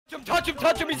touch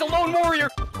him, he's a lone warrior!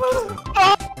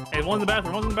 Hey, one's in the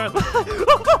bathroom, one's in the bathroom.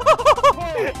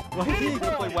 Why is he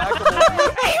gonna play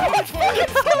whack-a-mole?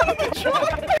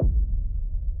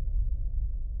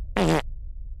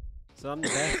 So I'm the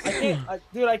best.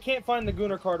 Dude, I can't find the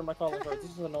Gooner card on my calling cards. This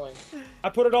is annoying. I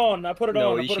put it on.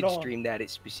 No, you should stream that.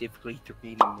 It's specifically 3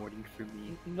 in the morning for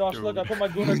me. Josh, look, I put my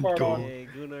Gooner card on. Hey,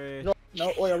 Gooner.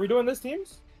 No, wait, are we doing this,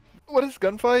 teams? What is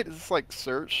gunfight? Is this like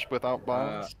search without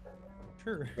bombs?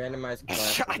 Sure. Randomized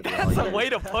class. That's a way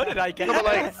to put it, I guess. No, but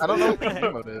like, I don't know what the game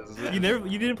mode is.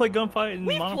 You didn't play gunfight in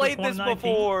We Modern played this 2019?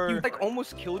 before. Like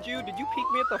almost killed you. Did you peek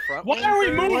me at the front? Why are we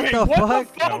moving? What the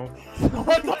fuck? No.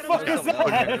 What the fuck is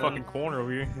that? Fucking corner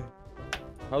over here.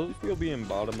 How does it feel being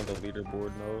bottom of the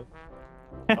leaderboard, Noah?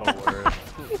 Oh, word.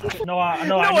 No, I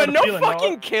No, know the no feeling,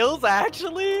 fucking kills,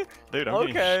 actually. Dude, I'm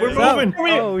Okay. We're moving.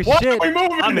 Oh What shit. are we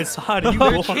moving? I'm inside of you.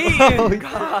 You're boy. cheating,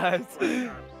 guys.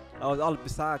 I was all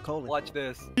beside Colin. Watch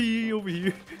this. Over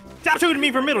here. Stop shooting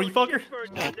me from middle, you fucker.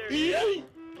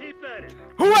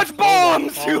 Who has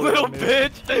bombs, you Oh, little man.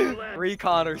 bitch?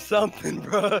 Recon or something,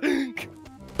 bro. No, I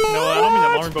don't mean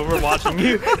that, Lauren, but we're watching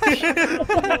you.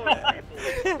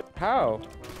 How?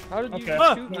 How did you Okay.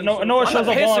 shoot me? No, it shows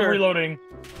up while I'm Pisser. reloading.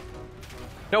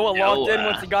 Noah locked in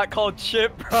once he got called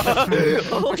chip, bro.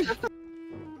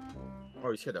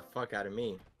 Oh, you scared the fuck out of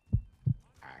me.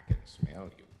 I can smell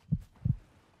you.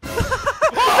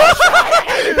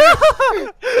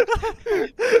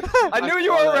 I knew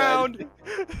you were around.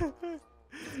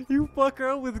 You fucker,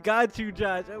 I almost got you,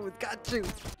 Josh. I almost got you.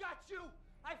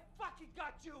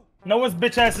 Noah's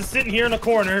bitch ass is sitting here in the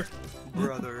corner.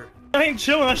 Brother. I ain't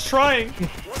chilling, I was trying.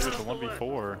 There's a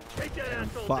 1v4.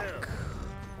 Fuck.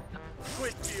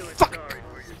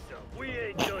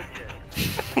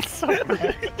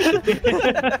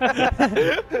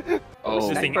 Oh,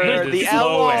 This thing Sniper, is the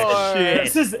slow as LR. shit.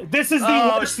 This is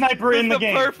the worst sniper in the This is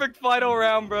game. the perfect final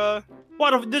round, bro.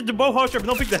 What? This is the bow holster, but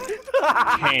don't pick that.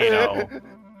 Kano.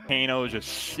 Kano is just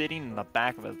sitting in the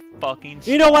back of a fucking.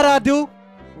 You know what I do?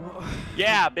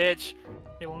 Yeah, bitch.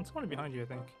 Hey, well, it's one behind you, I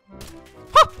think.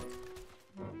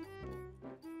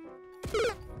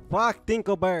 Fuck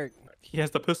Dinkelberg. He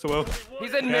has the pistol out.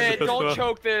 He's in He has mid. the Don't pistol.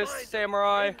 choke this,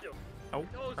 samurai. Oh,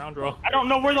 round draw. I don't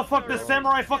know where the fuck this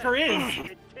samurai fucker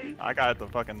is. I got the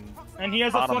fucking. And he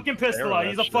has a Bottom fucking pistol barrel out. of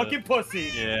He's that a shit. fucking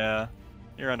pussy. Yeah.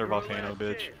 You're under Volcano,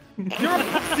 bitch. You're a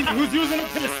pussy who's using a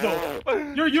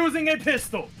pistol. You're using a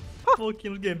pistol.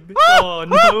 Volcano get bit. Oh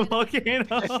no, Volcano.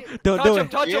 Don't do Touch him,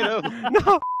 it. touch him.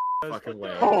 No. Fucking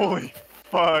way. Holy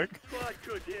fuck.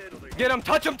 Get him,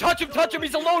 touch him, touch him, touch him.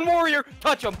 He's a lone warrior.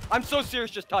 Touch him. I'm so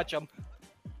serious, just touch him.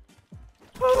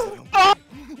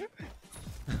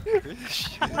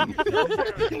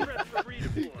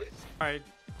 Alright.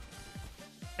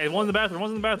 Hey, one's in the bathroom,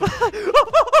 one's in the bathroom.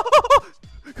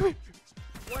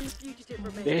 One fugitive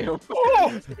remains. Damn.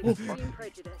 With extreme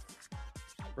prejudice.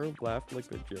 Bro laughed like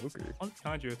the Joker. One's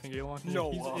behind you, I think, Elon.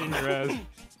 No. He's in your ass.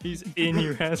 He's in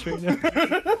your ass right now.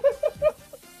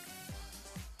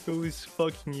 Who's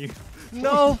fucking you?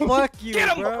 No, fuck you, Get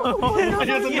him! bro. He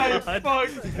has a knife. Fuck.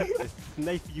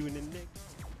 Knife you in the neck.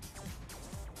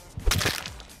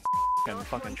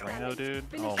 Fucking Drano, dude.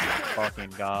 Oh my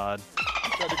fucking god.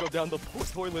 I'm trying to go down the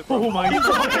toilet. Oh my god.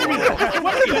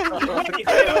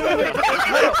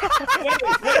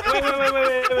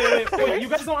 Wait, you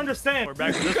guys don't understand. We're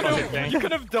back to this fucking thing. You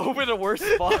could have dove in a worse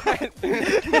spot.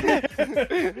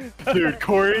 Dude,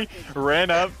 Corey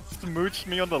ran up, smooched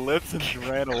me on the lips, and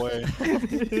ran away.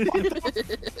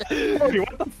 Cody,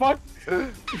 what the fuck?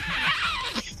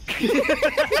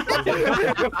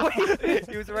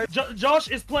 He was right. Josh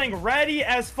is playing ratty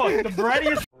as fuck. The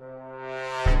rattiest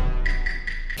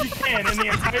he can in the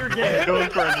entire game. Going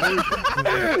for a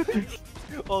move.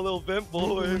 Oh, little vent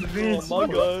boy.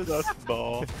 Among Us. That's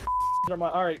ball.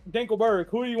 Alright, Dinkelberg,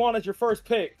 who do you want as your first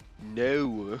pick?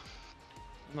 No.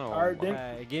 No. Alright,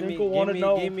 Give me, Dinkle wanna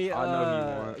know. I know you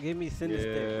want. give me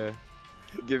Sinister.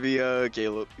 Yeah. Give me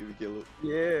Caleb. Give me Caleb.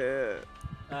 Yeah.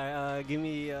 Alright, give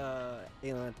me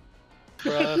Elon.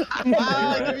 Give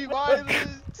me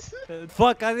violence.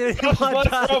 Fuck, I didn't Josh, want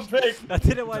last round Josh. pick. I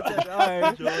didn't want Josh.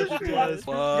 Alright. Your last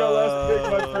pick,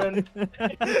 my friend.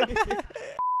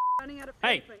 Running out of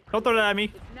Hey, footprint. don't throw that at me.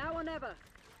 It's now or never.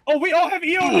 Oh, we all have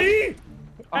EOD? Hey,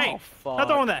 Oh, fuck. stop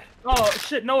throwing that. Oh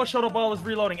shit, Noah showed up while I was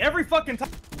reloading. Every fucking time.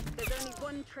 There's only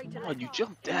one traitor Oh, left. you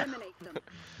jumped down. Eliminate them.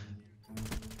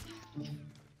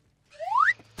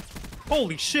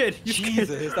 Holy shit. You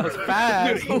Jesus, that was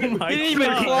fast. Oh my He didn't even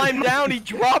God. climb down, he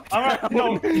dropped down.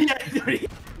 No,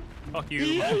 Fuck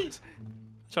you.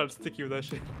 Try to stick you with that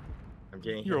shit. I'm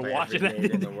getting You were hit by watching every that,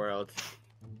 nade in didn't the world.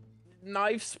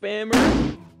 Knife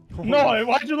spammer. No,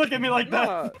 why'd you look at me like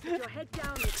that? Put your head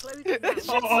down and close your mouth.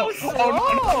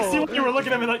 Oh, I see what you were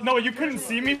looking at me like. No, you couldn't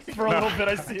see me for a little bit.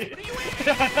 I see it.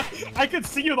 I could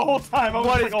see you the whole time. I was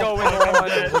What like, is going on?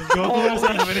 Holy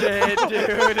shit,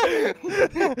 dude.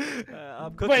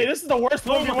 I'm cooking. Wait, this is the worst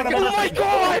movie one I've Oh ever my seen.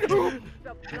 god!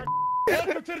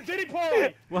 Welcome to the Diddy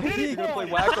Party! What? You're gonna play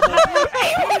whack-a-mole.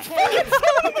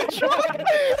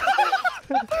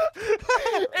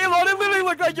 Elon, it literally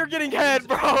looked like you're getting head,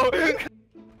 bro.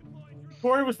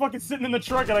 Corey was fucking sitting in the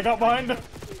truck and I got behind him.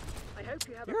 I hope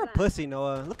you have You're a plan. pussy,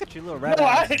 Noah. Look at your little rat No,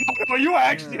 ass. no, you were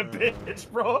actually a bitch,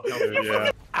 bro.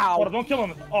 Yeah. Hold on, don't kill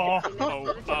him. Aw.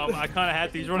 Oh, I kind of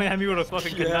had to. He's running at me with a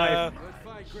fucking good knife.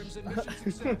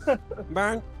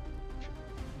 Burn.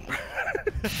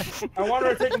 I want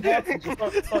her to take him back and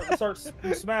start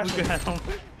smashing. Look at him.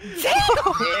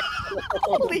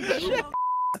 Holy shit.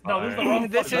 No, this is the wrong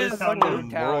This fucking is town, Mortal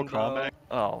dude. Nuketown, bro. Kombat.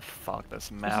 Oh fuck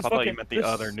this map. is I thought you fucking- meant the this-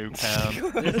 other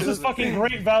Nuketown. This is fucking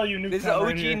great value, Nuketown. This is OG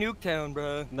right here. Nuketown,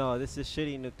 bro. No, this is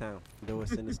shitty Nuketown. Do a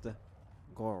sinister.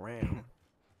 Go around.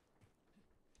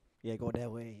 Yeah, go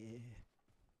that way.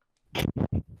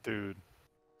 Dude,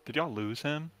 did y'all lose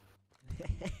him?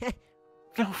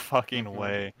 No fucking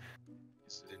way.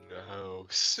 He's in the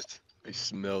house. I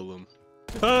smell him.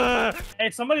 Hey,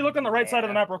 somebody look on the right side of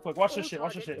the map real quick. Watch this shit.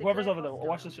 Watch this shit. Whoever's over there,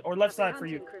 watch this shit. Or left side for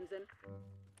you. Crimson.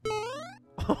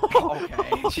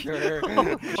 Okay, sure. Call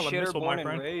a Shitter missile, born my and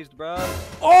friend. raised, bro.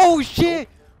 Oh shit!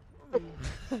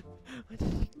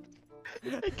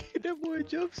 That boy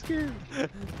jump scared.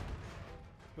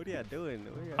 What are y'all doing?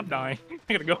 I'm dying.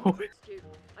 I gotta go. Stu,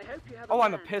 I hope you have Oh,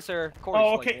 I'm a plan. pisser. Corey's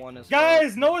Oh, like okay. one as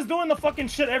Guys, Noah's doing the fucking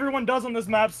shit everyone does on this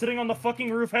map, sitting on the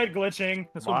fucking roof head glitching.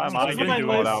 That's Why what am I That's getting what my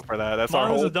called list- out for that? That's our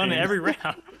Marlins whole have done it team. every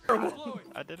round.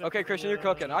 I did it. Okay, Christian, you're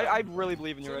cooking. I really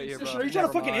believe in you right here, bro. Are you trying to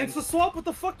Never fucking mind. insta swap? What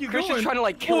the fuck you Christian's doing? trying to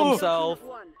like kill himself.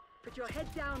 One. Put your head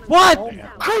down and What? close your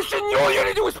mouth. Christian, all you need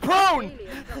to do is prone.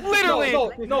 Literally.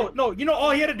 No. You know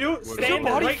all he had to do? Stand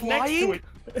body right next to flying? it.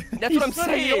 That's He what I'm stood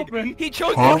in the saying. open. He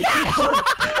chose.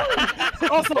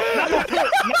 Also,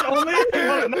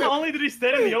 not only did he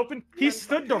stand in the open, he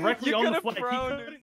stood directly You on the could've flag. He thrown, could've- dude.